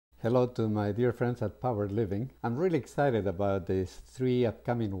Hello to my dear friends at Power Living. I'm really excited about these 3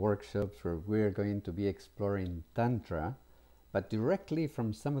 upcoming workshops where we're going to be exploring Tantra, but directly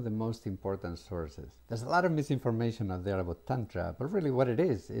from some of the most important sources. There's a lot of misinformation out there about Tantra, but really what it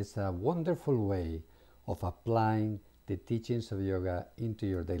is a wonderful way of applying the teachings of yoga into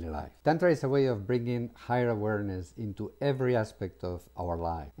your daily life. Tantra is a way of bringing higher awareness into every aspect of our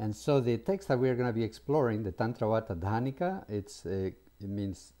life. And so the text that we're going to be exploring, the Tantravata Dhanika, it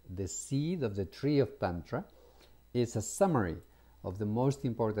means the seed of the tree of Tantra, is a summary of the most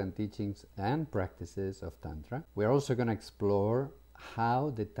important teachings and practices of Tantra. We're also going to explore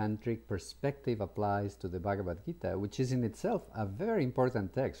how the tantric perspective applies to the Bhagavad Gita, which is in itself a very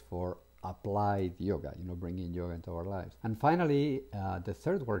important text for applied yoga, bringing yoga into our lives. And finally, the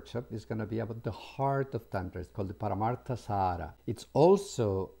 3rd workshop is going to be about the heart of Tantra. It's called the Paramartha Sara. It's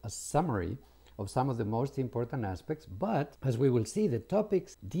also a summary of some of the most important aspects, but as we will see, the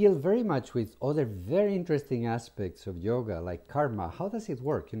topics deal very much with other very interesting aspects of yoga, like karma. How does it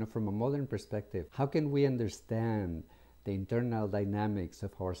work, from a modern perspective? How can we understand the internal dynamics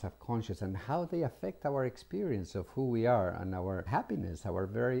of our subconscious and how they affect our experience of who we are and our happiness, our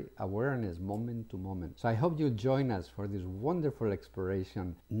very awareness moment to moment? So I hope you'll join us for this wonderful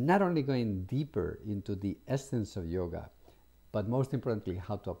exploration, not only going deeper into the essence of yoga, but most importantly,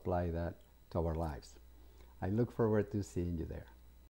 how to apply that to our lives. I look forward to seeing you there.